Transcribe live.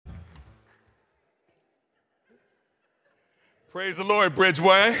Praise the Lord,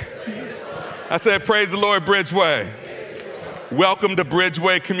 Bridgeway. I said, praise the Lord, Bridgeway. Welcome to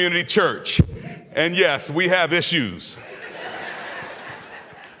Bridgeway Community Church. And yes, we have issues.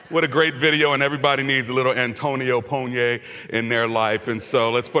 What a great video, and everybody needs a little Antonio Ponier in their life. And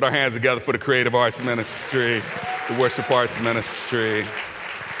so let's put our hands together for the Creative Arts Ministry, the Worship Arts Ministry.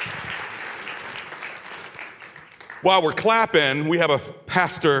 While we're clapping, we have a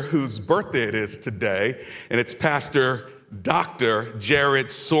pastor whose birthday it is today, and it's Pastor Dr. Jared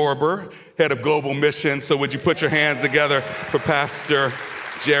Sorber, head of Global Mission. So would you put your hands together for Pastor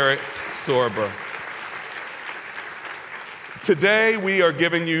Jared Sorber? Today, we are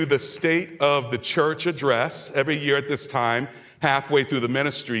giving you the State of the Church address. Every year at this time, halfway through the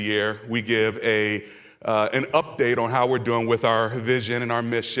ministry year, we give an update on how we're doing with our vision and our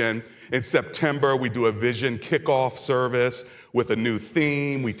mission. In September, we do a vision kickoff service with a new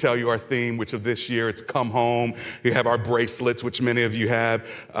theme. We tell you our theme, which of this year, it's Come Home. We have our bracelets, which many of you have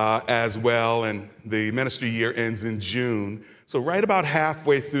as well. And the ministry year ends in June. So right about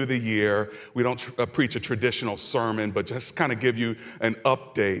halfway through the year, we don't preach a traditional sermon, but just kind of give you an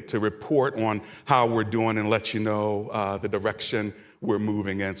update to report on how we're doing and let you know the direction we're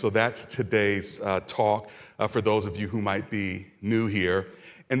moving in. So that's today's talk for those of you who might be new here.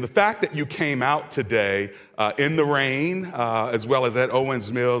 And the fact that you came out today in the rain, as well as at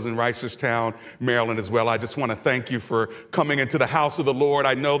Owens Mills in Reisterstown, Maryland as well, I just want to thank you for coming into the house of the Lord.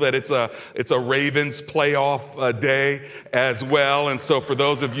 I know that it's a Ravens playoff day as well. And so for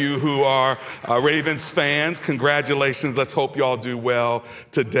those of you who are Ravens fans, congratulations. Let's hope y'all do well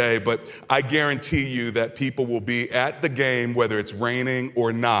today. But I guarantee you that people will be at the game, whether it's raining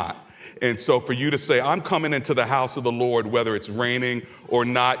or not. And so for you to say, I'm coming into the house of the Lord, whether it's raining or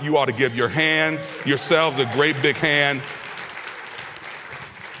not, you ought to give yourselves a great big hand,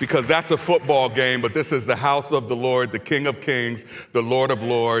 because that's a football game, but this is the house of the Lord, the King of Kings, the Lord of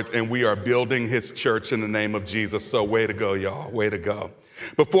Lords, and we are building his church in the name of Jesus. So way to go, y'all, way to go.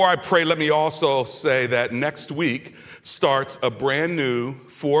 Before I pray, let me also say that next week starts a brand new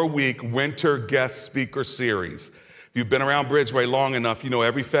 4-week winter guest speaker series. If you've been around Bridgeway long enough, you know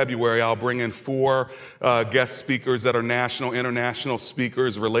every February I'll bring in 4 guest speakers that are national, international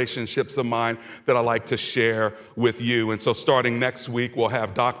speakers, relationships of mine that I like to share with you. And so starting next week, we'll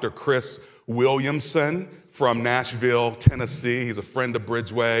have Dr. Chris Williamson from Nashville, Tennessee. He's a friend of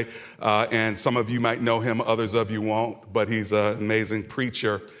Bridgeway, and some of you might know him, others of you won't, but he's an amazing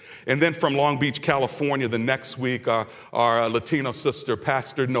preacher. And then from Long Beach, California, the next week, our Latino sister,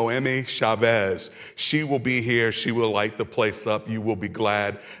 Pastor Noemi Chavez. She will be here. She will light the place up. You will be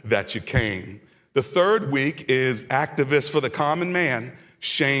glad that you came. The third week is activist for the common man,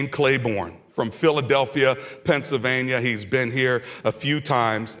 Shane Claiborne from Philadelphia, Pennsylvania. He's been here a few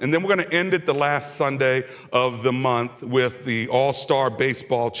times. And then we're going to end it the last Sunday of the month with the all-star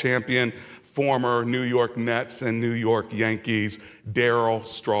baseball champion, former New York Nets and New York Yankees, Darryl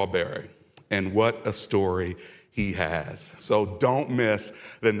Strawberry. And what a story he has. So don't miss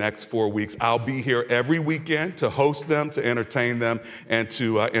the next 4 weeks. I'll be here every weekend to host them, to entertain them, and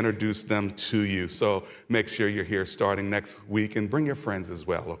to introduce them to you. So make sure you're here starting next week, and bring your friends as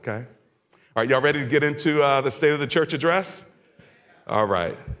well, okay? All right, y'all ready to get into the State of the Church address? All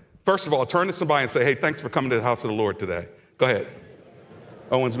right. First of all, turn to somebody and say, hey, thanks for coming to the house of the Lord today. Go ahead.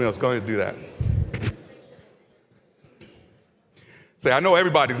 Owens Mills, go ahead and do that. Say, I know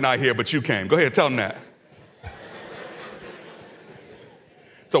everybody's not here, but you came. Go ahead, tell them that.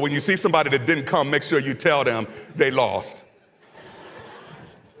 So when you see somebody that didn't come, make sure you tell them they lost.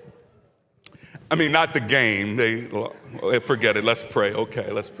 I mean, not the game. Forget it. Let's pray.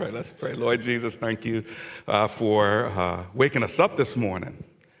 Okay, let's pray. Let's pray. Lord Jesus, thank you for waking us up this morning,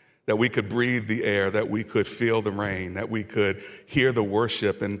 that we could breathe the air, that we could feel the rain, that we could hear the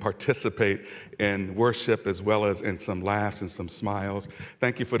worship and participate in worship, as well as in some laughs and some smiles.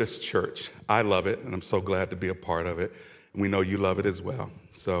 Thank you for this church. I love it, and I'm so glad to be a part of it. And we know you love it as well.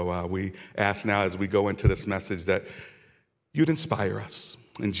 So we ask now, as we go into this message, that you'd inspire us.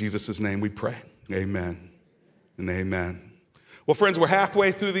 In Jesus' name we pray. Amen and amen. Well, friends, we're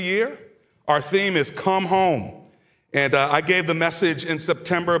halfway through the year. Our theme is Come Home. And I gave the message in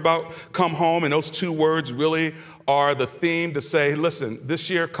September about come home, and those 2 words really are the theme to say, listen, this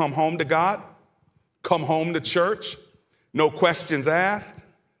year, come home to God, come home to church, no questions asked,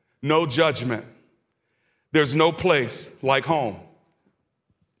 no judgment. There's no place like home.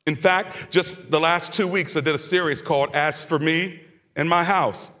 In fact, just the last 2 weeks, I did a series called As for Me and My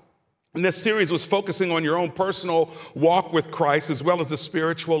House. And this series was focusing on your own personal walk with Christ, as well as the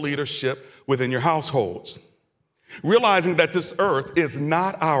spiritual leadership within your households. Realizing that this earth is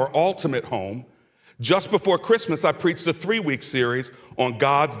not our ultimate home, Just before Christmas, I preached a 3-week series on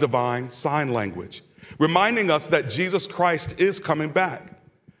God's divine sign language, reminding us that Jesus Christ is coming back.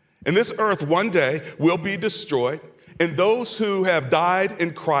 And this earth one day will be destroyed, and those who have died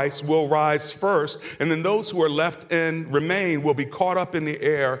in Christ will rise first, and then those who are left and remain will be caught up in the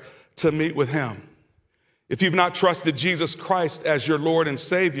air to meet with him. If you've not trusted Jesus Christ as your Lord and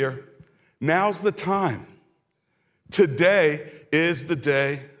Savior, now's the time. Today is the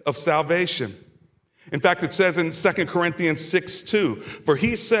day of salvation. In fact, it says in 2 Corinthians 6:2, for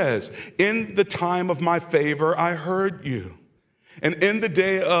he says, in the time of my favor, I heard you. And in the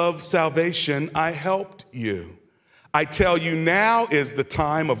day of salvation, I helped you. I tell you, now is the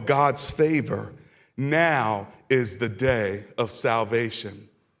time of God's favor. Now is the day of salvation.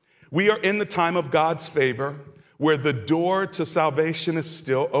 We are in the time of God's favor where the door to salvation is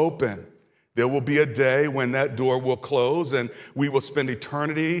still open. There will be a day when that door will close and we will spend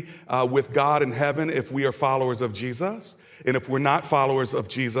eternity with God in heaven if we are followers of Jesus. And if we're not followers of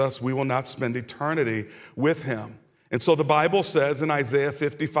Jesus, we will not spend eternity with him. And so the Bible says in Isaiah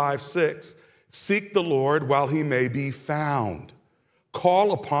 55:6, seek the Lord while he may be found.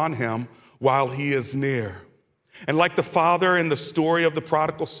 Call upon him while he is near. And like the father in the story of the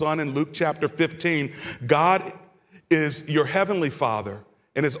prodigal son in Luke chapter 15, God is your heavenly Father,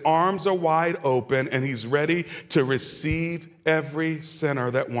 and his arms are wide open, and he's ready to receive every sinner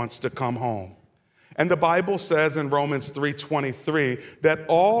that wants to come home. And the Bible says in Romans 3:23 that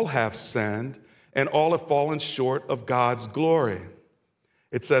all have sinned and all have fallen short of God's glory.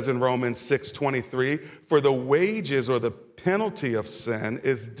 It says in Romans 6:23, for the wages or the penalty of sin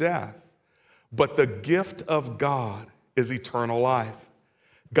is death, but the gift of God is eternal life.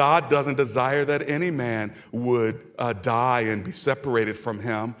 God doesn't desire that any man would die and be separated from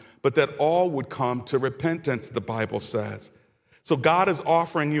him, but that all would come to repentance, the Bible says. So God is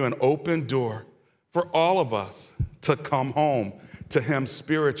offering you an open door for all of us to come home to him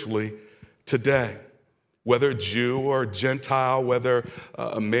spiritually today. Whether Jew or Gentile, whether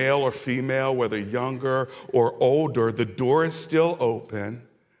male or female, whether younger or older, the door is still open.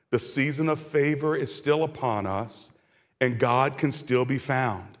 The season of favor is still upon us, and God can still be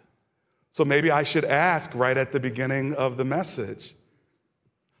found. So maybe I should ask right at the beginning of the message,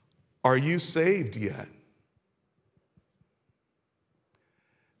 are you saved yet?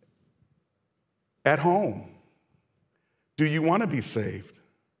 At home, do you want to be saved?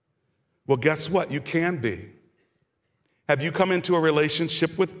 Well, guess what? You can be. Have you come into a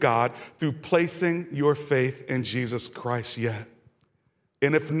relationship with God through placing your faith in Jesus Christ yet?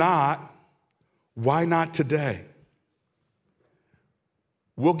 And if not, why not today?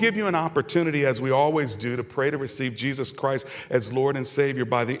 We'll give you an opportunity, as we always do, to pray to receive Jesus Christ as Lord and Savior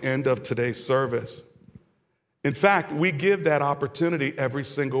by the end of today's service. In fact, we give that opportunity every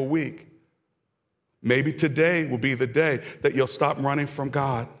single week. Maybe today will be the day that you'll stop running from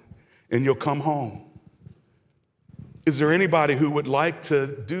God and you'll come home. Is there anybody who would like to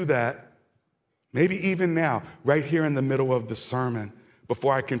do that? Maybe even now, right here in the middle of the sermon,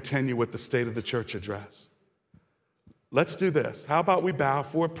 before I continue with the State of the Church address. Let's do this. How about we bow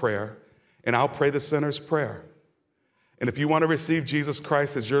for a prayer, and I'll pray the sinner's prayer. And if you want to receive Jesus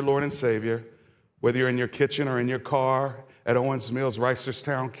Christ as your Lord and Savior, whether you're in your kitchen or in your car, at Owens Mills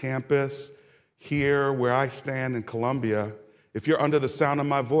Reisterstown campus, here where I stand in Columbia, if you're under the sound of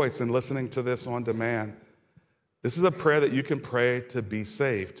my voice and listening to this on demand, this is a prayer that you can pray to be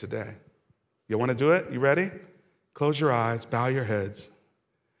saved today. You want to do it? You ready? Close your eyes, bow your heads,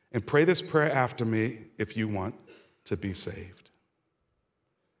 and pray this prayer after me if you want to be saved.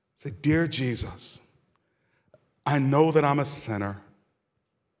 Say, dear Jesus, I know that I'm a sinner.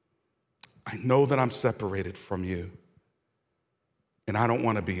 I know that I'm separated from you, and I don't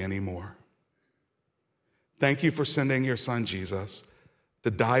want to be anymore. Thank you for sending your son, Jesus, to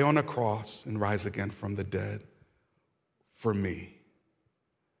die on a cross and rise again from the dead for me.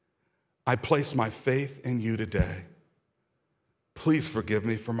 I place my faith in you today. Please forgive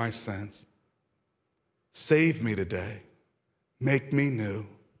me for my sins. Save me today. Make me new.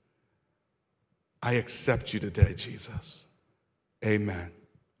 I accept you today, Jesus. Amen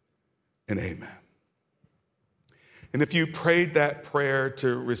and amen. And if you prayed that prayer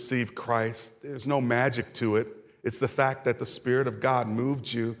to receive Christ, there's no magic to it. It's the fact that the Spirit of God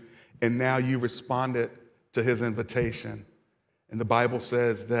moved you, and now you responded to his invitation. And the Bible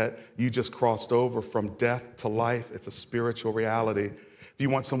says that you just crossed over from death to life. It's a spiritual reality. If you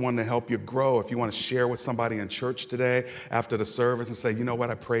want someone to help you grow, if you want to share with somebody in church today after the service and say, you know what,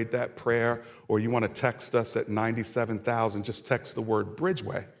 I prayed that prayer, or you want to text us at 97,000, just text the word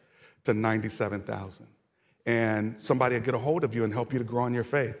Bridgeway to 97,000. And somebody will get a hold of you and help you to grow in your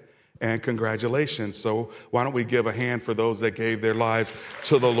faith. and congratulations. So why don't we give a hand for those that gave their lives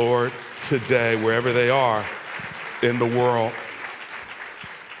to the Lord today, wherever they are in the world.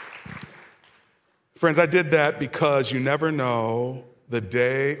 Friends, I did that because you never know the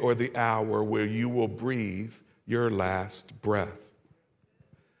day or the hour where you will breathe your last breath.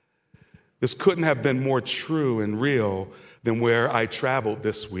 This couldn't have been more true and real than where I traveled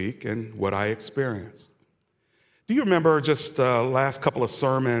this week and what I experienced. Do you remember just last couple of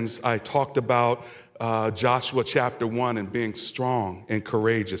sermons, I talked about Joshua chapter 1 and being strong and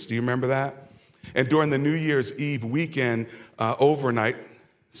courageous. Do you remember that? And during the New Year's Eve weekend overnight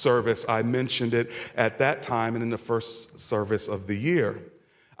service, I mentioned it at that time and in the first service of the year.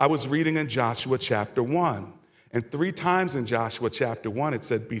 I was reading in Joshua chapter 1. And 3 times in Joshua chapter 1, it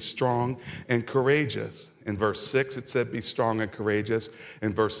said, be strong and courageous. In verse 6, it said, be strong and courageous.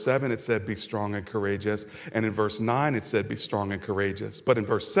 In verse 7, it said, be strong and courageous. And in verse 9, it said, be strong and courageous. But in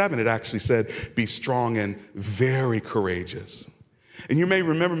verse 7, it actually said, be strong and very courageous. And you may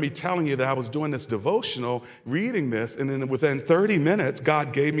remember me telling you that I was doing this devotional, reading this, and then within 30 minutes,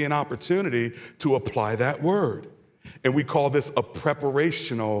 God gave me an opportunity to apply that word. And we call this a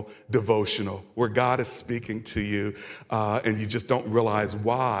preparational devotional, where God is speaking to you and you just don't realize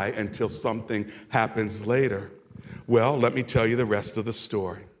why until something happens later. Well, let me tell you the rest of the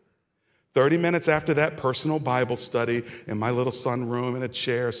story. 30 minutes after that personal Bible study in my little sunroom in a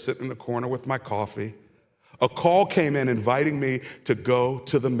chair, sitting in the corner with my coffee, a call came in inviting me to go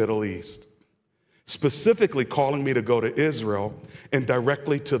to the Middle East, specifically calling me to go to Israel and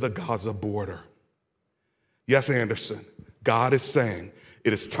directly to the Gaza border. Yes, Anderson, God is saying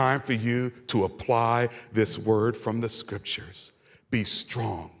it is time for you to apply this word from the scriptures. Be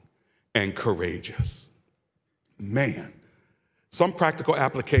strong and courageous. Man, some practical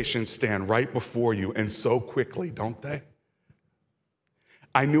applications stand right before you, and so quickly, don't they?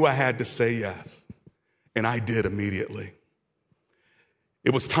 I knew I had to say yes, and I did immediately.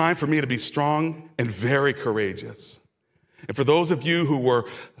 It was time for me to be strong and very courageous. And for those of you who were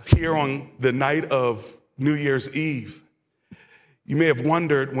here on the night of New Year's Eve, you may have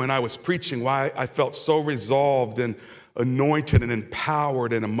wondered when I was preaching why I felt so resolved and anointed and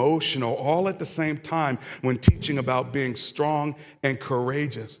empowered and emotional all at the same time when teaching about being strong and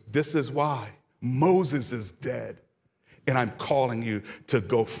courageous. This is why. Moses is dead, and I'm calling you to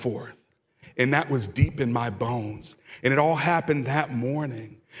go forth. And that was deep in my bones. And it all happened that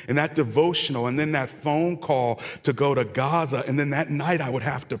morning. And that devotional, and then that phone call to go to Gaza, and then that night I would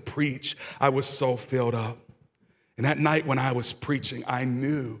have to preach. I was so filled up. And that night when I was preaching, I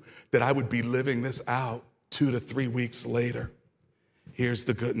knew that I would be living this out 2 to 3 weeks later. Here's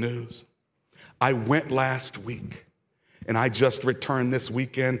the good news. I went last week, and I just returned this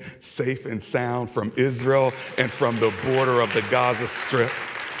weekend safe and sound from Israel and from the border of the Gaza Strip.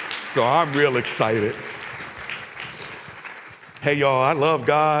 So I'm real excited. Hey, y'all, I love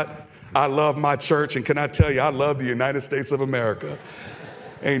God. I love my church. And can I tell you, I love the United States of America.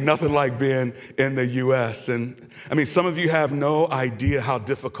 Ain't nothing like being in the U.S. And I mean, some of you have no idea how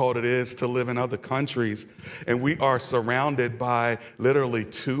difficult it is to live in other countries. And we are surrounded by literally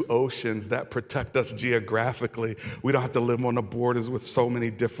 2 oceans that protect us geographically. We don't have to live on the borders with so many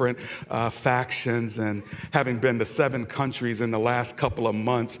different factions. And having been to 7 countries in the last couple of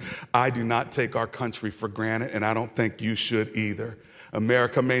months, I do not take our country for granted, and I don't think you should either.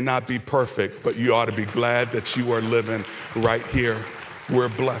 America may not be perfect, but you ought to be glad that you are living right here. We're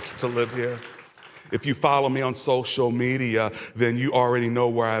blessed to live here. If you follow me on social media, then you already know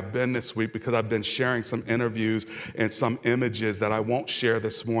where I've been this week, because I've been sharing some interviews and some images that I won't share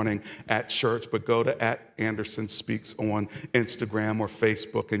this morning at church, but go to @AndersonSpeaks on Instagram or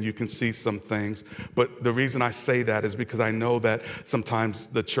Facebook and you can see some things. But the reason I say that is because I know that sometimes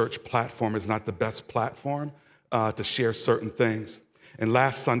the church platform is not the best platform to share certain things. And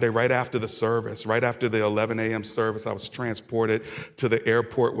last Sunday, right after the service, right after the 11 a.m. service, I was transported to the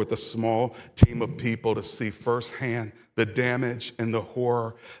airport with a small team of people to see firsthand the damage and the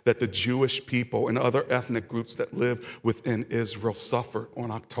horror that the Jewish people and other ethnic groups that live within Israel suffered on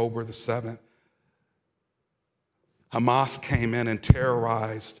October the 7th. Hamas came in and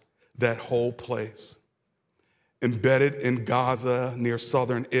terrorized that whole place. Embedded in Gaza near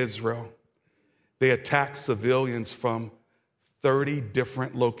southern Israel, they attacked civilians from 30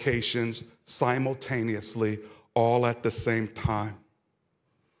 different locations simultaneously, all at the same time.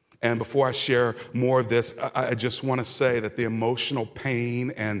 And before I share more of this, I just want to say that the emotional pain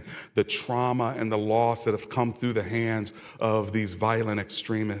and the trauma and the loss that have come through the hands of these violent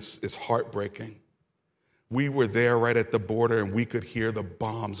extremists is heartbreaking. We were there right at the border, and we could hear the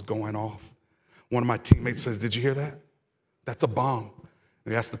bombs going off. One of my teammates says, "Did you hear that? That's a bomb."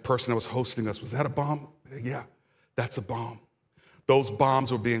 We asked the person that was hosting us, was that a bomb? Yeah, that's a bomb. Those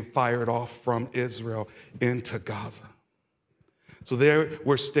bombs were being fired off from Israel into Gaza. So there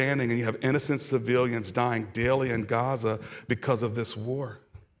we're standing, and you have innocent civilians dying daily in Gaza because of this war.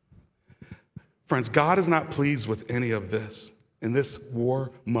 Friends, God is not pleased with any of this, and this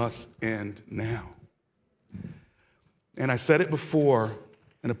war must end now. And I said it before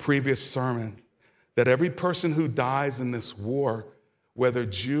in a previous sermon, that every person who dies in this war, whether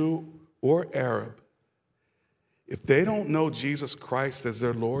Jew or Arab, if they don't know Jesus Christ as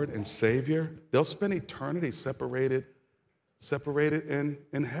their Lord and Savior, they'll spend eternity separated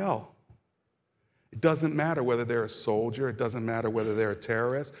in hell. It doesn't matter whether they're a soldier. It doesn't matter whether they're a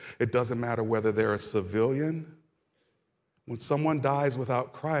terrorist. It doesn't matter whether they're a civilian. When someone dies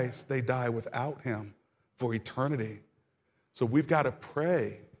without Christ, they die without him for eternity. So we've got to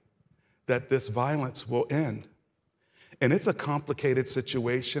pray that this violence will end. And it's a complicated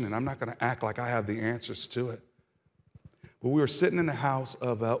situation, and I'm not going to act like I have the answers to it. But we were sitting in the house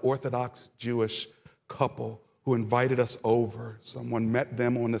of an Orthodox Jewish couple who invited us over. Someone met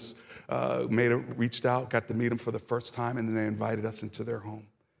them on this, reached out, got to meet them for the first time, and then they invited us into their home.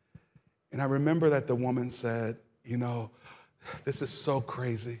 And I remember that the woman said, you know, this is so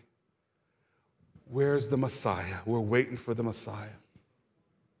crazy. Where's the Messiah? We're waiting for the Messiah.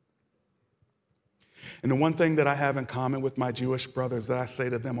 And the one thing that I have in common with my Jewish brothers that I say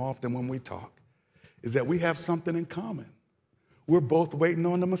to them often when we talk is that we have something in common. We're both waiting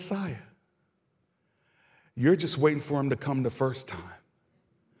on the Messiah. You're just waiting for him to come the first time.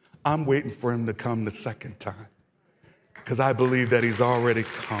 I'm waiting for him to come the second time because I believe that he's already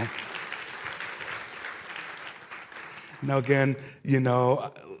come. Now again, you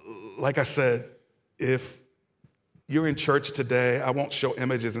know, like I said, if you're in church today, I won't show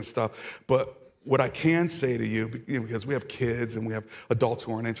images and stuff, but what I can say to you, because we have kids and we have adults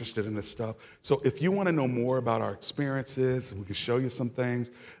who aren't interested in this stuff, so if you want to know more about our experiences, we can show you some things.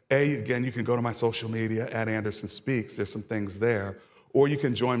 Again, you can go to my social media, @AndersonSpeaks. There's some things there. Or you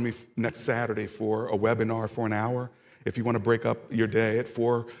can join me next Saturday for a webinar for an hour. If you want to break up your day at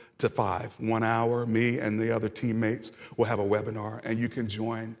 4 to 5, 1 hour, me and the other teammates will have a webinar, and you can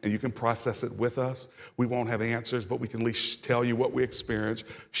join and you can process it with us. We won't have answers, but we can at least tell you what we experience,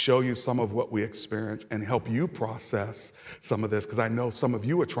 show you some of what we experience, and help you process some of this, because I know some of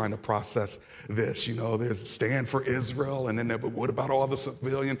you are trying to process this. You know, there's Stand for Israel, and then but what about all the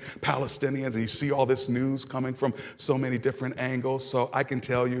civilian Palestinians? And you see all this news coming from so many different angles. So I can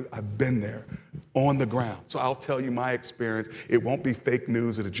tell you, I've been there on the ground. So I'll tell you my experience. It won't be fake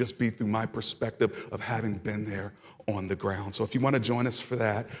news. It'll just be through my perspective of having been there on the ground. So if you want to join us for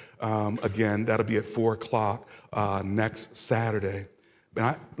that, again, that'll be at 4 o'clock next Saturday.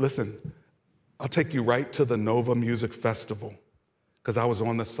 But listen, I'll take you right to the Nova Music Festival, because I was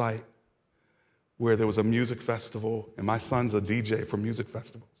on the site where there was a music festival, and my son's a DJ for music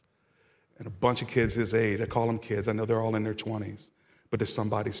festivals. And a bunch of kids his age, I call them kids, I know they're all in their 20s, but they're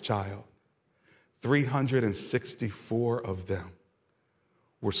somebody's child. 364 of them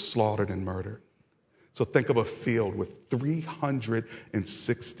were slaughtered and murdered. So think of a field with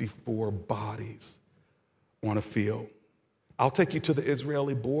 364 bodies on a field. I'll take you to the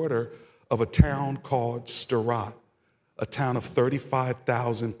Israeli border of a town called Sderot, a town of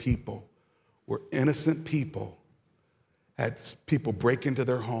 35,000 people, where innocent people had people break into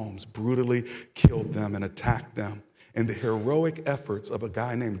their homes, brutally killed them and attacked them. And the heroic efforts of a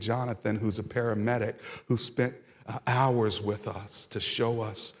guy named Jonathan, who's a paramedic, who spent hours with us to show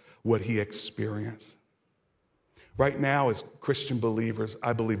us what he experienced. Right now, as Christian believers,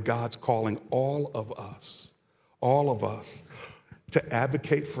 I believe God's calling all of us, to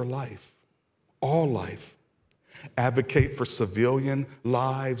advocate for life, all life. Advocate for civilian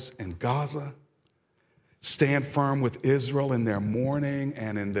lives in Gaza. Stand firm with Israel in their mourning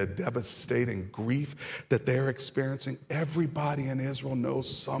and in the devastating grief that they're experiencing. Everybody in Israel knows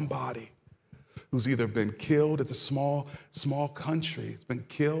somebody who's either been killed. It's a small country. It's been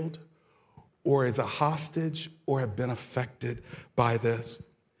killed or is a hostage or have been affected by this.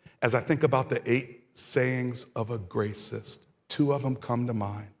 As I think about the 8 sayings of a gracist, 2 of them come to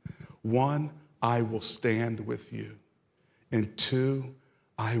mind. 1, I will stand with you. And 2,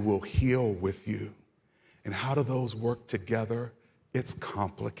 I will heal with you. And how do those work together? It's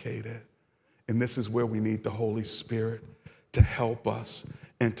complicated. And this is where we need the Holy Spirit to help us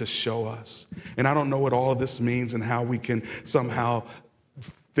and to show us. And I don't know what all of this means and how we can somehow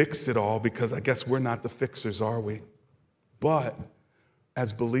fix it all, because I guess we're not the fixers, are we? But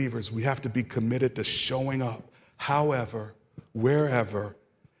as believers, we have to be committed to showing up however, wherever,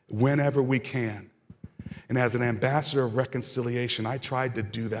 whenever we can. And as an ambassador of reconciliation, I tried to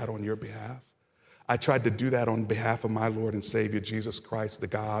do that on your behalf. I tried to do that on behalf of my Lord and Savior, Jesus Christ, the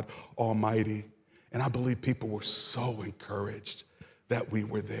God Almighty. And I believe people were so encouraged that we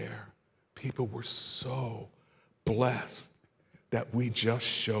were there. People were so blessed that we just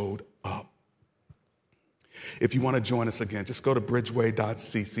showed up. If you want to join us again, just go to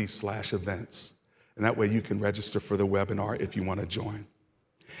bridgeway.cc/events. And that way you can register for the webinar if you want to join.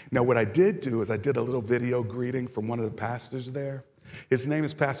 Now, what I did do is I did a little video greeting from one of the pastors there. His name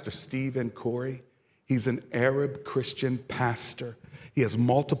is Pastor Stephen Corey. He's an Arab Christian pastor. He has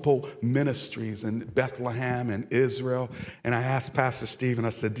multiple ministries in Bethlehem and Israel. And I asked Pastor Stephen, I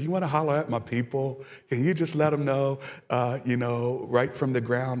said, do you want to holler at my people? Can you just let them know, right from the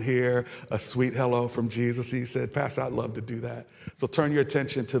ground here, a sweet hello from Jesus? He said, Pastor, I'd love to do that. So turn your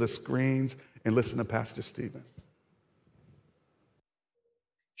attention to the screens and listen to Pastor Stephen.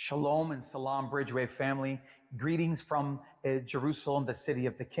 Shalom and salam, Bridgeway family. Greetings from Jerusalem, the city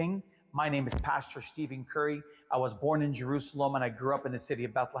of the King. My name is Pastor Stephen Curry. I was born in Jerusalem and I grew up in the city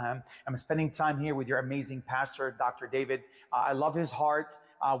of Bethlehem. I'm spending time here with your amazing pastor, Dr. David. I love his heart.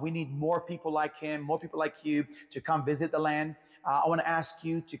 We need more people like him, more people like you to come visit the land. I want to ask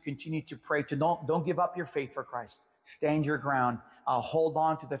you to continue to pray, to don't give up your faith for Christ. Stand your ground. Hold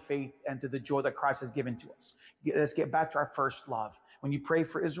on to the faith and to the joy that Christ has given to us. Let's get back to our first love. When you pray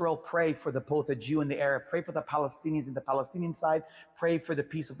for Israel, pray for both the Jew and the Arab. Pray for the Palestinians in the Palestinian side. Pray for the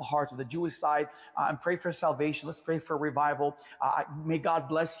peace of the hearts of the Jewish side. And pray for salvation. Let's pray for revival. May God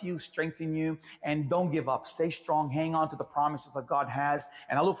bless you, strengthen you, and don't give up. Stay strong. Hang on to the promises that God has.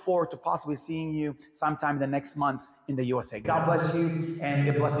 And I look forward to possibly seeing you sometime in the next months in the USA. God bless you, and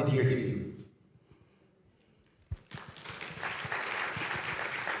a blessed year to you.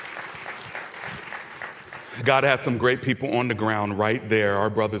 God has some great people on the ground right there, our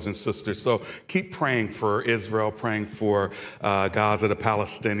brothers and sisters. So keep praying for Israel, praying for Gaza, the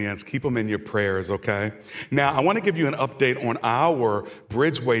Palestinians. Keep them in your prayers, okay? Now, I want to give you an update on our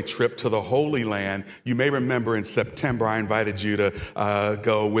Bridgeway trip to the Holy Land. You may remember in September, I invited you to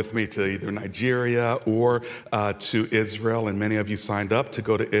go with me to either Nigeria or to Israel, and many of you signed up to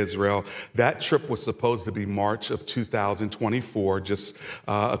go to Israel. That trip was supposed to be March of 2024, just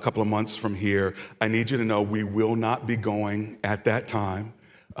a couple of months from here. I need you to know we will not be going at that time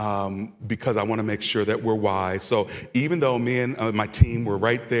because I want to make sure that we're wise. So even though me and my team were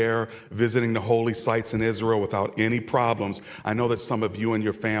right there visiting the holy sites in Israel without any problems, I know that some of you and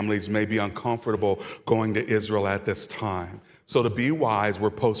your families may be uncomfortable going to Israel at this time. So to be wise, we're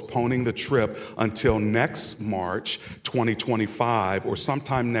postponing the trip until next March 2025 or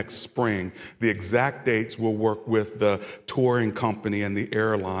sometime next spring. The exact dates will work with the touring company and the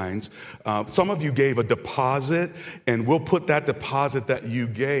airlines. Some of you gave a deposit, and we'll put that deposit that you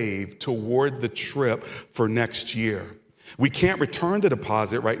gave toward the trip for next year. We can't return the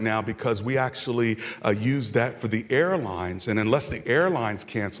deposit right now because we actually use that for the airlines. And unless the airlines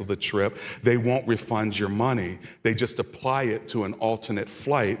cancel the trip, they won't refund your money. They just apply it to an alternate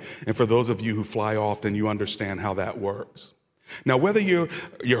flight. And for those of you who fly often, you understand how that works. Now, whether you're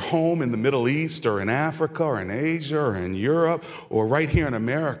home in the Middle East or in Africa or in Asia or in Europe or right here in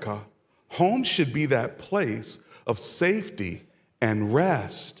America, home should be that place of safety and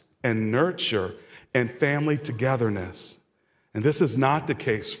rest and nurture and family togetherness. And this is not the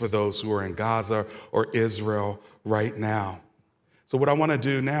case for those who are in Gaza or Israel right now. So what I want to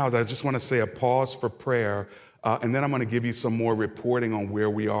do now is I just want to say a pause for prayer, and then I'm going to give you some more reporting on where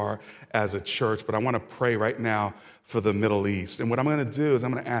we are as a church. But I want to pray right now for the Middle East. And what I'm going to do is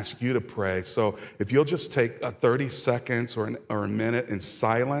I'm going to ask you to pray. So if you'll just take 30 seconds or a minute in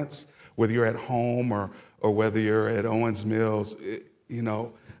silence, whether you're at home or whether you're at Owens Mills,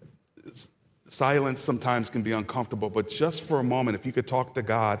 silence sometimes can be uncomfortable, but just for a moment, if you could talk to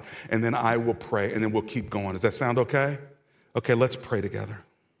God, and then I will pray, and then we'll keep going. Does that sound okay? Okay, let's pray together.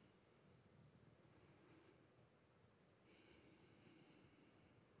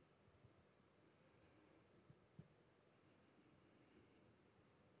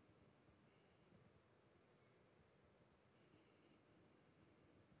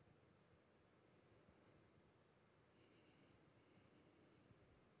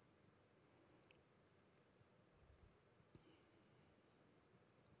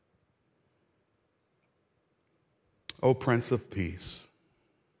 O Prince of Peace,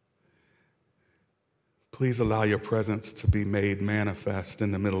 please allow your presence to be made manifest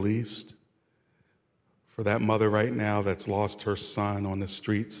in the Middle East. For that mother right now that's lost her son on the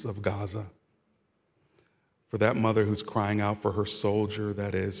streets of Gaza. For that mother who's crying out for her soldier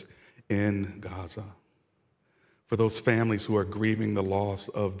that is in Gaza. For those families who are grieving the loss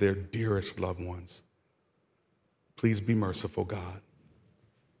of their dearest loved ones. Please be merciful, God.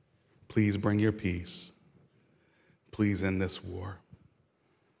 Please bring your peace. Please end this war.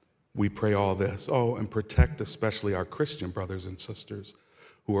 We pray all this. Oh, and protect especially our Christian brothers and sisters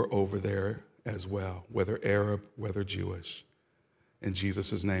who are over there as well, whether Arab, whether Jewish. In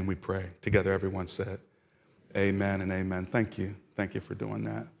Jesus' name we pray. Together, everyone said, amen and amen. Thank you. Thank you for doing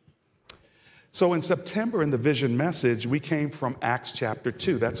that. So in September in the vision message, we came from Acts chapter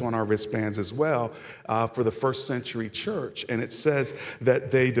 2. That's on our wristbands as well for the first century church. And it says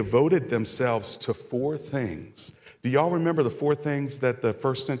that they devoted themselves to 4 things. Do y'all remember the 4 things that the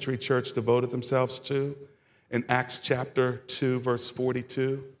first century church devoted themselves to? In Acts chapter 2, verse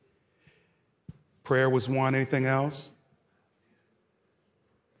 42. Prayer was one. Anything else?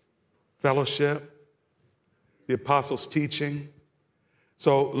 Fellowship. The apostles' teaching.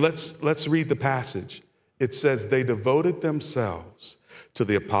 So let's read the passage. It says they devoted themselves to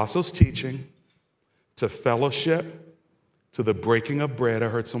the apostles' teaching, to fellowship, to the breaking of bread. I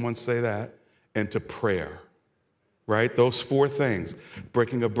heard someone say that, and to prayer. Right? Those 4 things,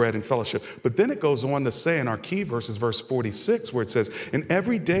 breaking of bread and fellowship. But then it goes on to say in our key verses, verse 46, where it says, and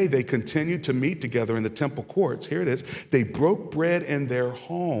every day they continued to meet together in the temple courts. Here it is. They broke bread in their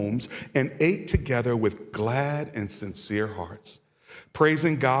homes and ate together with glad and sincere hearts,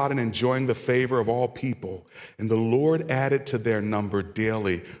 praising God and enjoying the favor of all people. And the Lord added to their number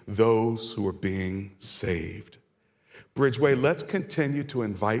daily those who were being saved. Bridgeway, let's continue to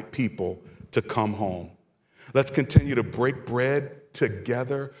invite people to come home. Let's continue to break bread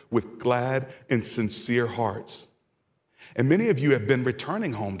together with glad and sincere hearts. And many of you have been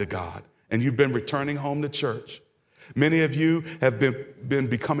returning home to God, and you've been returning home to church. Many of you have been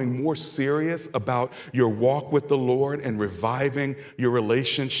becoming more serious about your walk with the Lord and reviving your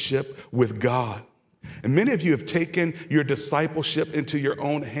relationship with God. And many of you have taken your discipleship into your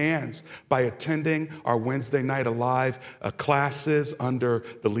own hands by attending our Wednesday Night Alive classes under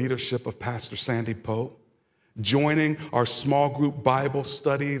the leadership of Pastor Sandy Pope, joining our small group Bible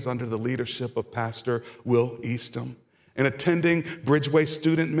studies under the leadership of Pastor Will Eastham, and attending Bridgeway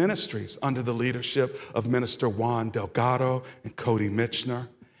Student Ministries under the leadership of Minister Juan Delgado and Cody Mitchner,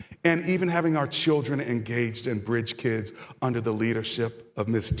 and even having our children engaged in Bridge Kids under the leadership of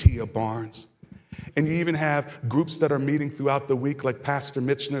Ms. Tia Barnes. And you even have groups that are meeting throughout the week, like Pastor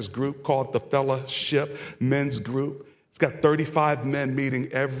Mitchner's group called the Fellowship Men's Group. It's got 35 men meeting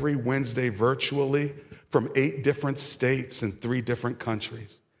every Wednesday virtually from 8 different states and 3 different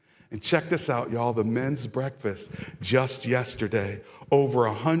countries. And check this out, y'all, the men's breakfast just yesterday. Over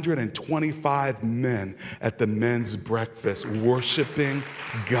 125 men at the men's breakfast worshiping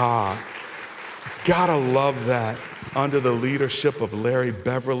God. Gotta love that. Under the leadership of Larry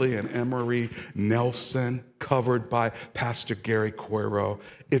Beverly and Emery Nelson, covered by Pastor Gary Coiro.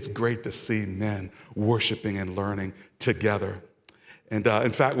 It's great to see men worshiping and learning together. And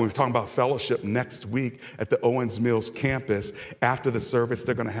in fact, when we're talking about fellowship next week at the Owens Mills campus, after the service,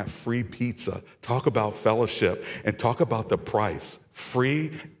 they're going to have free pizza. Talk about fellowship and talk about the price.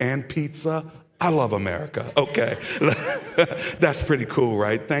 Free and pizza. I love America. Okay. That's pretty cool,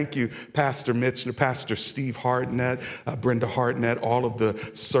 right? Thank you, Pastor Mitchell, Pastor Steve Hartnett, Brenda Hartnett, all of the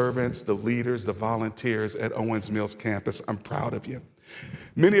servants, the leaders, the volunteers at Owens Mills campus. I'm proud of you.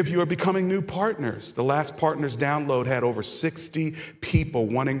 Many of you are becoming new partners. The last Partners Download had over 60 people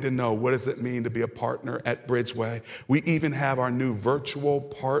wanting to know, what does it mean to be a partner at Bridgeway? We even have our new virtual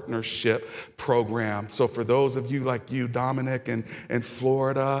partnership program. So for those of you like you, Dominic, and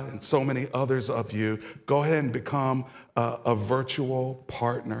Florida, and so many others of you, go ahead and become a virtual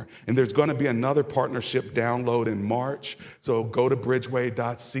partner. And there's going to be another partnership download in March. So go to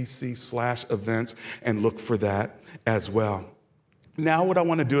bridgeway.cc/events and look for that as well. Now what I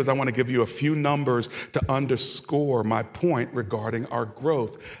want to do is I want to give you a few numbers to underscore my point regarding our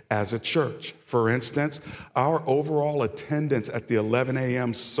growth as a church. For instance, our overall attendance at the 11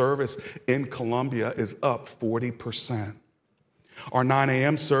 a.m. service in Columbia is up 40%. Our 9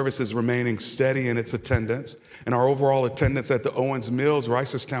 a.m. service is remaining steady in its attendance, and our overall attendance at the Owens Mills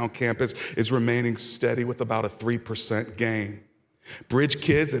Reisterstown campus is remaining steady with about a 3% gain. Bridge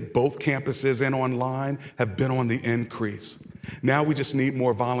Kids at both campuses and online have been on the increase. Now we just need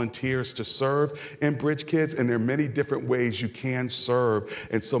more volunteers to serve in Bridge Kids, and there are many different ways you can serve.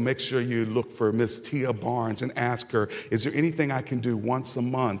 And so make sure you look for Miss Tia Barnes and ask her, is there anything I can do once a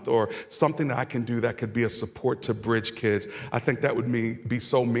month or something that I can do that could be a support to Bridge Kids? I think that would be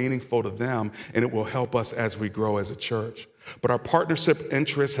so meaningful to them, and it will help us as we grow as a church. But our partnership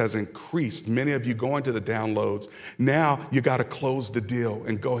interest has increased. Many of you going to the downloads. Now you got to close the deal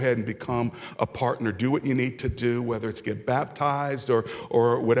and go ahead and become a partner. Do what you need to do, whether it's get baptized or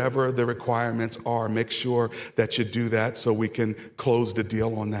whatever the requirements are. Make sure that you do that so we can close the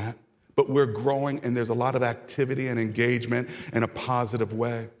deal on that. But we're growing, and there's a lot of activity and engagement in a positive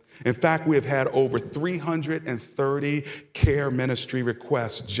way. In fact, we have had over 330 care ministry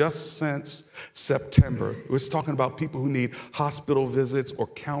requests just since September. We're talking about people who need hospital visits or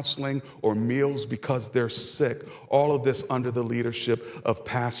counseling or meals because they're sick. All of this under the leadership of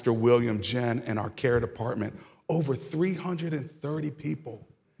Pastor William Jen and our care department. Over 330 people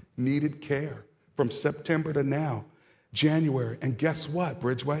needed care from September to now, January. And guess what,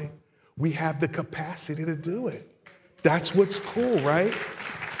 Bridgeway? We have the capacity to do it. That's what's cool, right?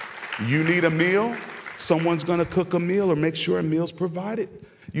 You need a meal, someone's going to cook a meal or make sure a meal's provided.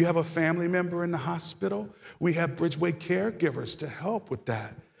 You have a family member in the hospital, we have Bridgeway caregivers to help with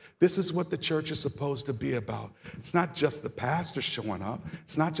that. This is what the church is supposed to be about. It's not just the pastor showing up.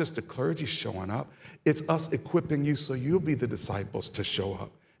 It's not just the clergy showing up. It's us equipping you so you'll be the disciples to show up.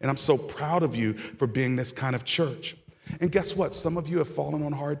 And I'm so proud of you for being this kind of church. And guess what? Some of you have fallen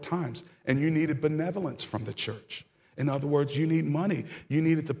on hard times and you needed benevolence from the church. In other words, you need money. You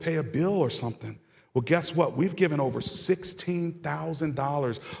needed to pay a bill or something. Well, guess what? We've given over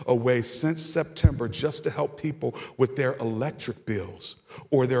 $16,000 away since September just to help people with their electric bills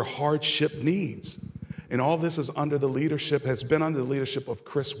or their hardship needs. And all this is has been under the leadership of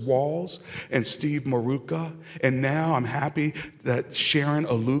Chris Walls and Steve Maruka. And now I'm happy that Sharon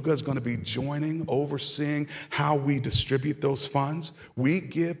Aluga is going to be joining, overseeing how we distribute those funds. We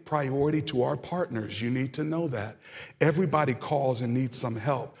give priority to our partners. You need to know that. Everybody calls and needs some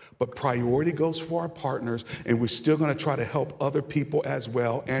help, but priority goes for our partners, and we're still going to try to help other people as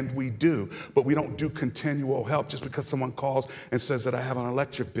well, and we do. But we don't do continual help just because someone calls and says that I have an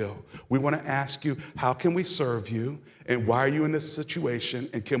electric bill. We want to ask you, how can we serve you? And why are you in this situation?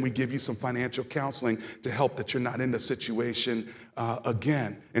 And can we give you some financial counseling to help that you're not in the situation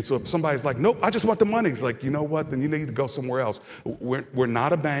again? And so if somebody's like, nope, I just want the money. It's like, you know what? Then you need to go somewhere else. We're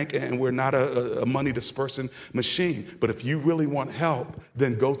not a bank and we're not a money dispersing machine. But if you really want help,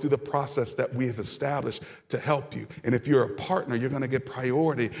 then go through the process that we have established to help you. And if you're a partner, you're going to get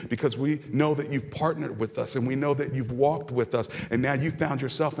priority because we know that you've partnered with us and we know that you've walked with us. And now you found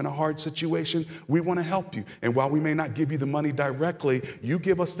yourself in a hard situation. We want to help you. And while we may not give you the money directly, you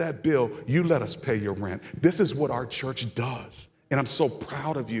give us that bill, you let us pay your rent. This is what our church does. And I'm so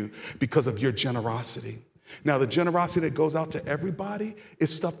proud of you because of your generosity. Now, the generosity that goes out to everybody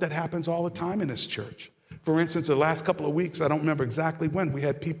is stuff that happens all the time in this church. For instance, the last couple of weeks, I don't remember exactly when, we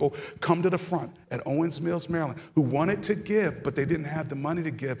had people come to the front at Owens Mills, Maryland, who wanted to give, but they didn't have the money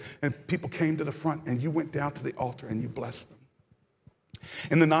to give. And people came to the front and you went down to the altar and you blessed them.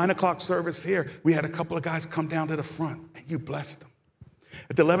 In the 9 o'clock service here, we had a couple of guys come down to the front and you blessed them.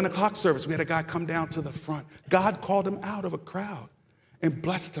 At the 11 o'clock service, we had a guy come down to the front. God called him out of a crowd and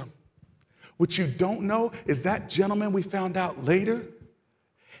blessed him. What you don't know is that gentleman we found out later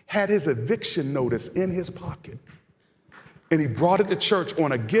had his eviction notice in his pocket. And he brought it to church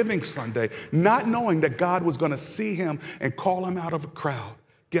on a giving Sunday, not knowing that God was going to see him and call him out of a crowd.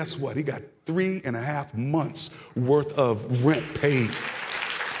 Guess what? He got 3.5 months worth of rent paid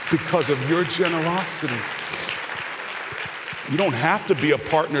because of your generosity. You don't have to be a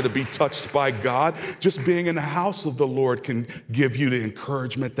partner to be touched by God. Just being in the house of the Lord can give you the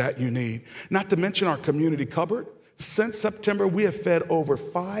encouragement that you need. Not to mention our community cupboard. Since September, we have fed over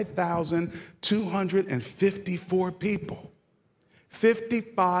 5,254 people.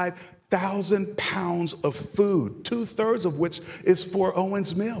 55,000 pounds of food, 2/3 of which is for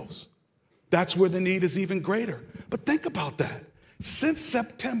Owens Mills. That's where the need is even greater. But think about that. Since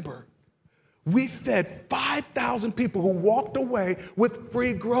September, we fed 5,000 people who walked away with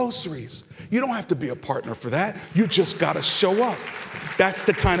free groceries. You don't have to be a partner for that. You just got to show up. That's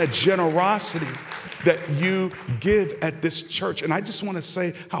the kind of generosity that you give at this church. And I just want to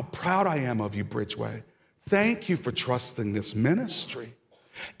say how proud I am of you, Bridgeway. Thank you for trusting this ministry.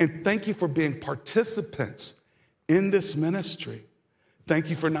 And thank you for being participants in this ministry. Thank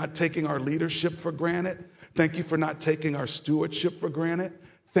you for not taking our leadership for granted. Thank you for not taking our stewardship for granted.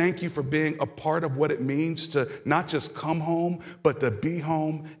 Thank you for being a part of what it means to not just come home, but to be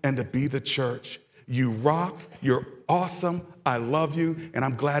home and to be the church. You rock. You're awesome. I love you. And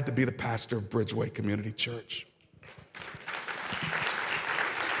I'm glad to be the pastor of Bridgeway Community Church.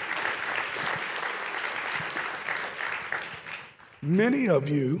 Many of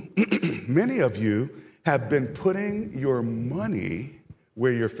you have been putting your money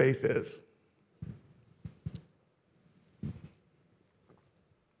where your faith is.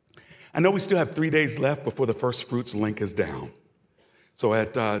 I know we still have 3 days left before the first fruits link is down. So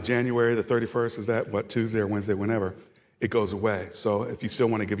at January the 31st, is that what, Tuesday or Wednesday, whenever, it goes away. So if you still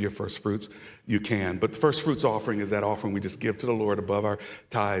want to give your first fruits, you can. But the first fruits offering is that offering we just give to the Lord above our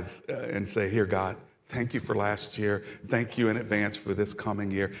tithes and say, here, God, thank you for last year. Thank you in advance for this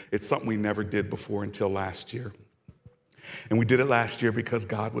coming year. It's something we never did before until last year. And we did it last year because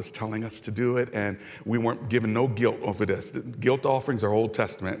God was telling us to do it, and we weren't given no guilt over this. Guilt offerings are Old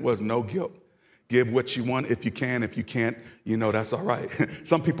Testament. It was no guilt. Give what you want if you can. If you can't, you know, that's all right.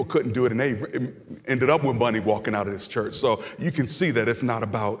 Some people couldn't do it, and they ended up with money walking out of this church. So you can see that it's not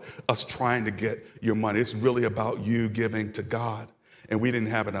about us trying to get your money. It's really about you giving to God. And we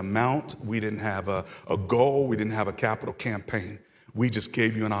didn't have an amount. We didn't have a goal. We didn't have a capital campaign. We just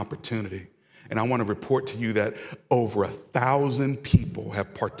gave you an opportunity. And I want to report to you that over 1,000 people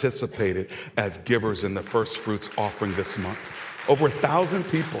have participated as givers in the first fruits offering this month. Over 1,000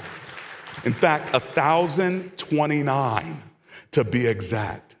 people. In fact, 1,029 to be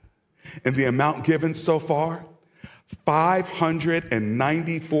exact. And the amount given so far,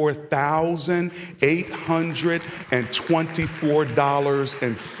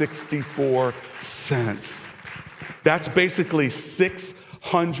 $594,824.64. That's basically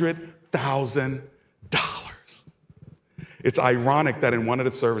 $600,000. It's ironic that in one of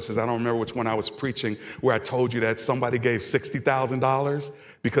the services, I don't remember which one I was preaching, where I told you that somebody gave $60,000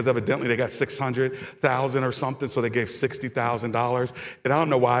 because evidently they got 600,000 or something, so they gave $60,000. And I don't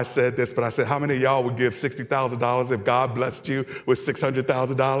know why I said this, but I said, how many of y'all would give $60,000 if God blessed you with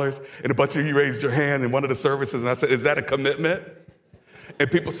 $600,000? And a bunch of you raised your hand in one of the services, and I said, is that a commitment? And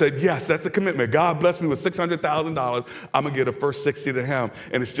people said, yes, that's a commitment. God blessed me with $600,000. I'm going to give the first 60 to him.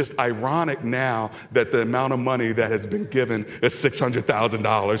 And it's just ironic now that the amount of money that has been given is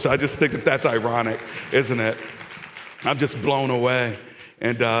 $600,000. So I just think that that's ironic, isn't it? I'm just blown away.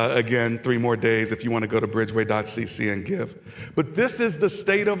 And again, 3 more days if you want to go to bridgeway.cc and give. But this is the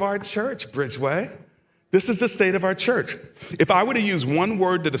state of our church, Bridgeway. This is the state of our church. If I were to use one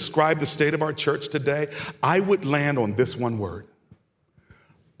word to describe the state of our church today, I would land on this one word.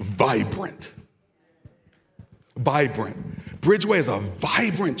 Vibrant. Vibrant. Bridgeway is a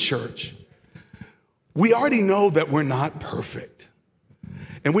vibrant church. We already know that we're not perfect.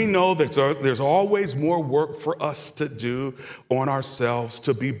 And we know that there's always more work for us to do on ourselves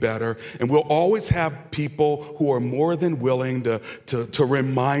to be better. And we'll always have people who are more than willing to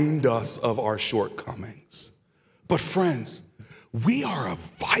remind us of our shortcomings. But friends, we are a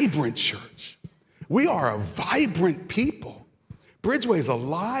vibrant church. We are a vibrant people. Bridgeway is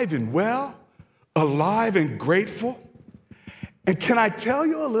alive and well, alive and grateful. And can I tell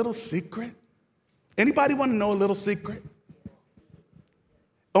you a little secret? Anybody want to know a little secret?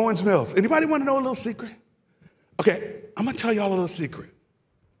 Owens Mills, anybody want to know a little secret? Okay, I'm going to tell y'all a little secret.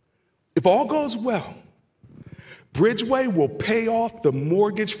 If all goes well, Bridgeway will pay off the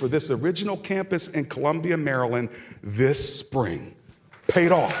mortgage for this original campus in Columbia, Maryland this spring.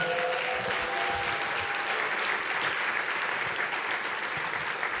 Paid off.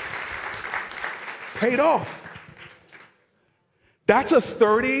 Paid off. That's a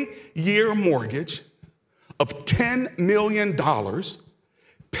 30-year mortgage of $10 million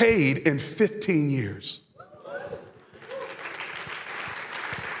paid in 15 years.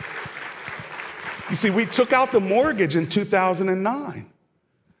 You see, we took out the mortgage in 2009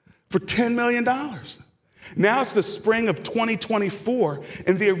 for $10 million. Now it's the spring of 2024,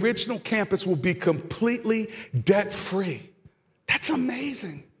 and the original campus will be completely debt-free. That's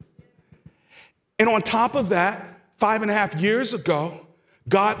amazing. And on top of that, 5.5 years ago,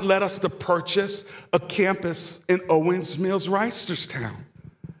 God led us to purchase a campus in Owens Mills, Reisterstown.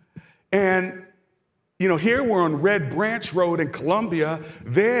 And, you know, here we're on Red Branch Road in Columbia.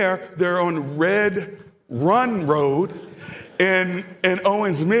 They're on Red Run Road in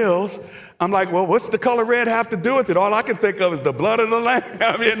Owens Mills. I'm like, well, what's the color red have to do with it? All I can think of is the blood of the Lamb.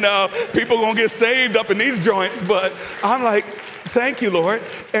 People going to get saved up in these joints. But I'm like, thank you, Lord.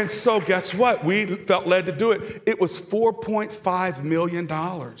 And so guess what? We felt led to do it. It was $4.5 million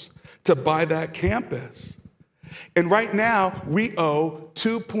to buy that campus. And right now, we owe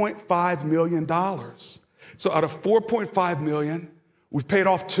 $2.5 million. So out of $4.5 million, we've paid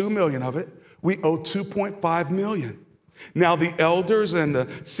off $2 million of it. We owe $2.5 million. Now, the elders and the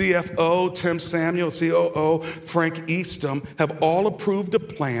CFO, Tim Samuel, COO, Frank Eastham, have all approved a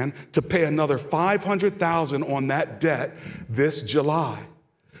plan to pay another $500,000 on that debt this July.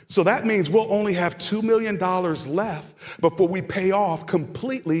 So that means we'll only have $2 million left before we pay off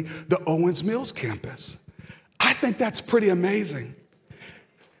completely the Owens Mills campus. I think that's pretty amazing.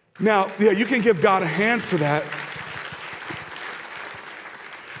 Now, yeah, you can give God a hand for that.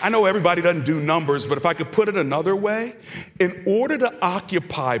 I know everybody doesn't do numbers, but if I could put it another way, in order to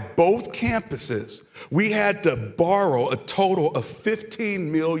occupy both campuses, we had to borrow a total of $15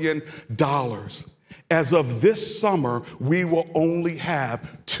 million. As of this summer, we will only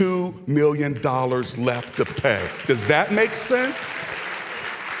have $2 million left to pay. Does that make sense?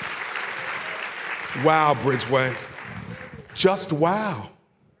 Wow, Bridgeway. Just wow.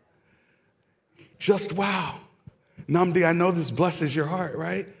 Just wow. Namdi, I know this blesses your heart,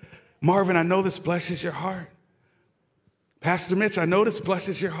 right? Marvin, I know this blesses your heart. Pastor Mitch, I know this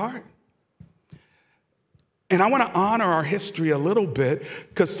blesses your heart. And I want to honor our history a little bit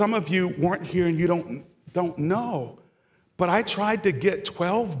because some of you weren't here and you don't know. But I tried to get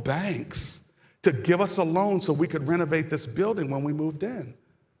 12 banks to give us a loan so we could renovate this building when we moved in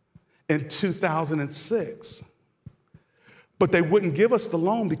 2006. But they wouldn't give us the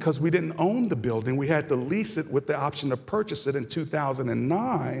loan because we didn't own the building. We had to lease it with the option to purchase it in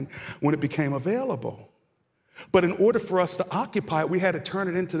 2009 when it became available. But in order for us to occupy it, we had to turn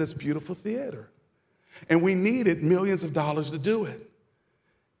it into this beautiful theater. And we needed millions of dollars to do it.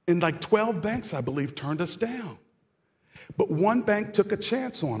 And like 12 banks, I believe, turned us down. But one bank took a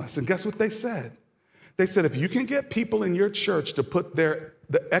chance on us. And guess what they said? They said, if you can get people in your church to put the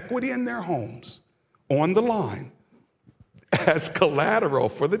equity in their homes on the line as collateral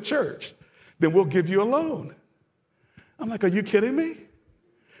for the church, then we'll give you a loan. I'm like, are you kidding me?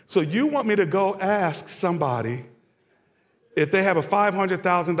 So you want me to go ask somebody if they have a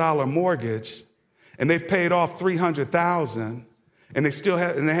 $500,000 mortgage and they've paid off $300,000 and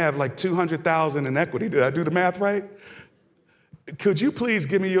they have like $200,000 in equity. Did I do the math right? Could you please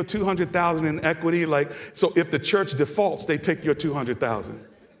give me your $200,000 in equity? So if the church defaults, they take your $200,000.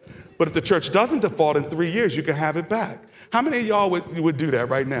 But if the church doesn't default in 3 years, you can have it back. How many of y'all would do that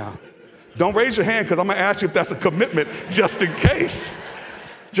right now? Don't raise your hand because I'm going to ask you if that's a commitment just in case.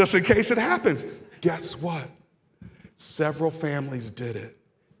 Just in case it happens. Guess what? Several families did it.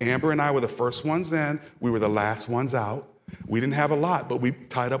 Amber and I were the first ones in. We were the last ones out. We didn't have a lot, but we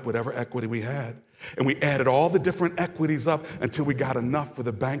tied up whatever equity we had. And we added all the different equities up until we got enough for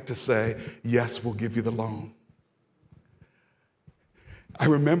the bank to say, yes, we'll give you the loan. I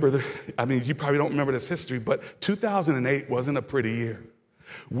remember, you probably don't remember this history, but 2008 wasn't a pretty year.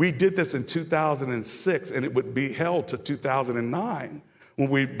 We did this in 2006, and it would be held to 2009 when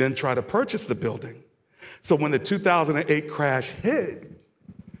we then tried to purchase the building. So when the 2008 crash hit,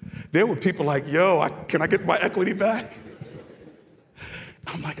 there were people like, yo, can I get my equity back?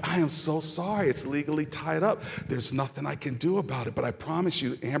 I'm like, I am so sorry. It's legally tied up. There's nothing I can do about it. But I promise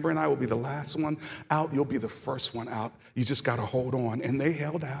you, Amber and I will be the last one out. You'll be the first one out. You just got to hold on. And they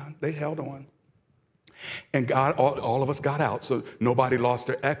held on. They held on. And God, all of us got out. So nobody lost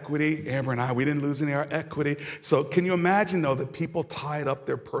their equity. Amber and I, we didn't lose any of our equity. So can you imagine, though, that people tied up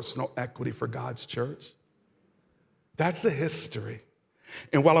their personal equity for God's church? That's the history.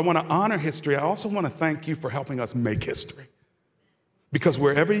 And while I want to honor history, I also want to thank you for helping us make history. Because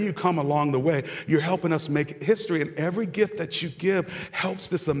wherever you come along the way, you're helping us make history. And every gift that you give helps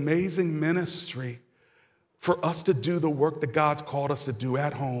this amazing ministry for us to do the work that God's called us to do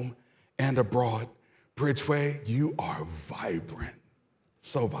at home and abroad. Bridgeway, you are vibrant,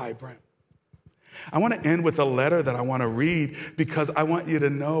 so vibrant. I want to end with a letter that I want to read because I want you to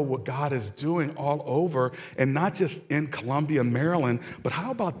know what God is doing all over, and not just in Columbia, Maryland, but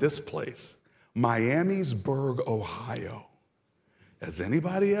how about this place, Miamisburg, Ohio. Has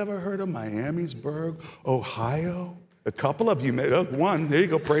anybody ever heard of Miamisburg, Ohio? A couple of you, one, there you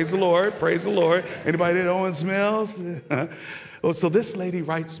go, praise the Lord, praise the Lord. Anybody at Owens Mills? Oh, so this lady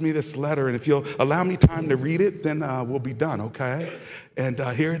writes me this letter, and if you'll allow me time to read it, then we'll be done, okay? And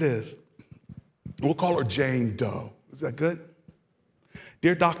here it is. We'll call her Jane Doe. Is that good?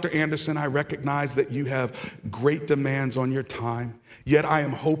 Dear Dr. Anderson, I recognize that you have great demands on your time, yet I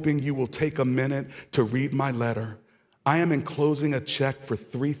am hoping you will take a minute to read my letter. I am enclosing a check for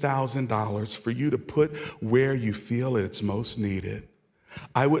 $3,000 for you to put where you feel it's most needed.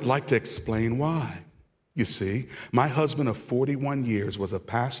 I would like to explain why. You see, my husband of 41 years was a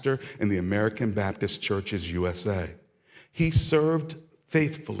pastor in the American Baptist Churches USA. He served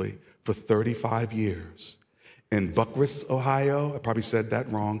faithfully for 35 years in Bucyrus, Ohio, I probably said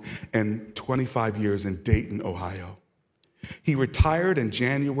that wrong, and 25 years in Dayton, Ohio. He retired in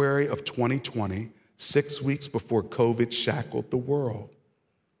January of 2020, 6 weeks before COVID shackled the world.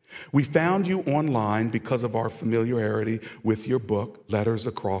 We found you online because of our familiarity with your book, Letters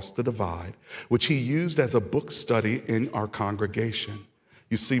Across the Divide, which he used as a book study in our congregation.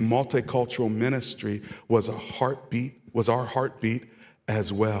 You see, multicultural ministry was our heartbeat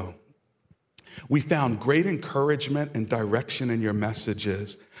as well. We found great encouragement and direction in your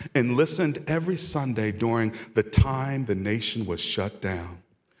messages and listened every Sunday during the time the nation was shut down.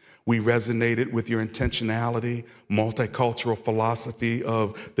 We resonated with your intentionality, multicultural philosophy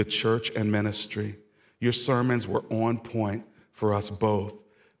of the church and ministry. Your sermons were on point for us both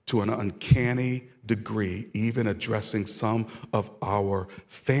to an uncanny degree, even addressing some of our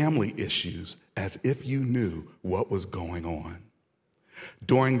family issues as if you knew what was going on.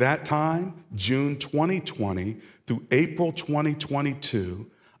 During that time, June 2020 through April 2022,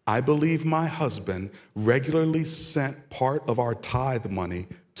 I believe my husband regularly sent part of our tithe money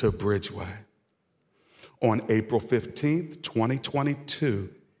to Bridgeway. On April 15th, 2022,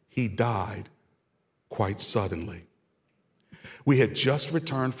 he died quite suddenly. We had just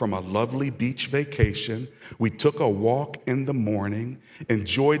returned from a lovely beach vacation. We took a walk in the morning,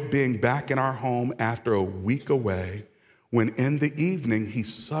 enjoyed being back in our home after a week away, when in the evening he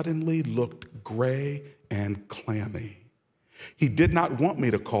suddenly looked gray and clammy. He did not want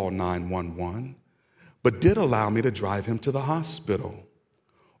me to call 911, but did allow me to drive him to the hospital.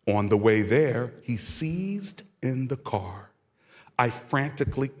 On the way there, he seized in the car. I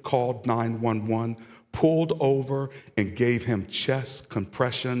frantically called 911, pulled over, and gave him chest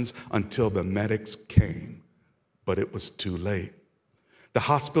compressions until the medics came, but it was too late. The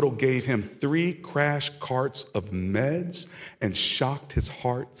hospital gave him 3 crash carts of meds and shocked his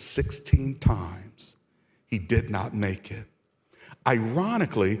heart 16 times. He did not make it.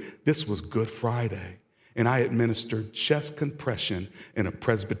 Ironically, this was Good Friday, and I administered chest compression in a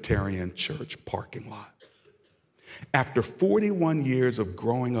Presbyterian church parking lot. After 41 years of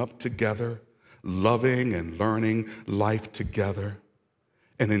growing up together, loving and learning life together,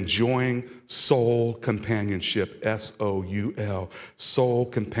 and enjoying soul companionship, S-O-U-L, soul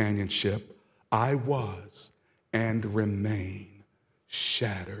companionship, I was and remain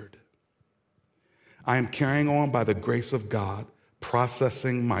shattered. I am carrying on by the grace of God,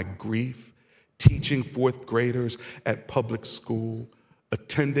 processing my grief, teaching 4th graders at public school,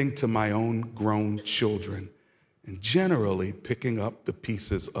 attending to my own grown children, and generally picking up the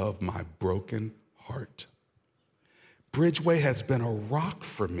pieces of my broken heart. Bridgeway has been a rock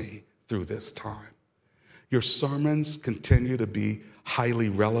for me through this time. Your sermons continue to be highly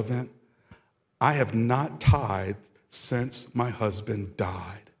relevant. I have not tithed since my husband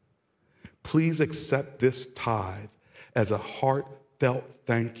died. Please accept this tithe as a heartfelt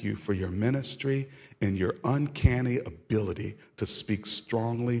thank you for your ministry and your uncanny ability to speak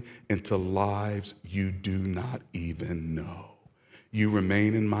strongly into lives you do not even know. You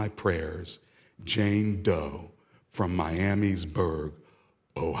remain in my prayers. Jane Doe from Miamisburg,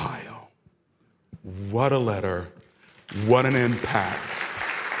 Ohio. What a letter. What an impact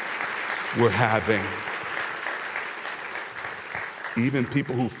we're having. Even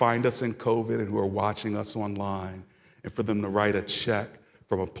people who find us in COVID and who are watching us online, and for them to write a check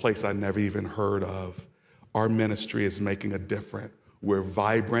from a place I never even heard of. Our ministry is making a difference. We're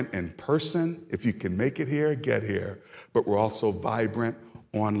vibrant in person. If you can make it here, get here. But we're also vibrant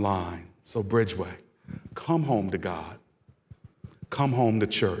online. So Bridgeway, come home to God. Come home to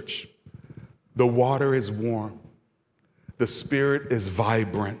church. The water is warm. The spirit is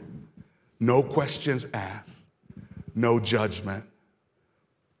vibrant. No questions asked. No judgment.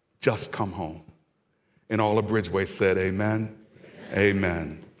 Just come home. And all of Bridgeway said amen,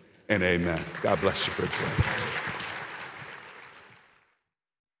 amen, and amen. God bless you, Bridgeway.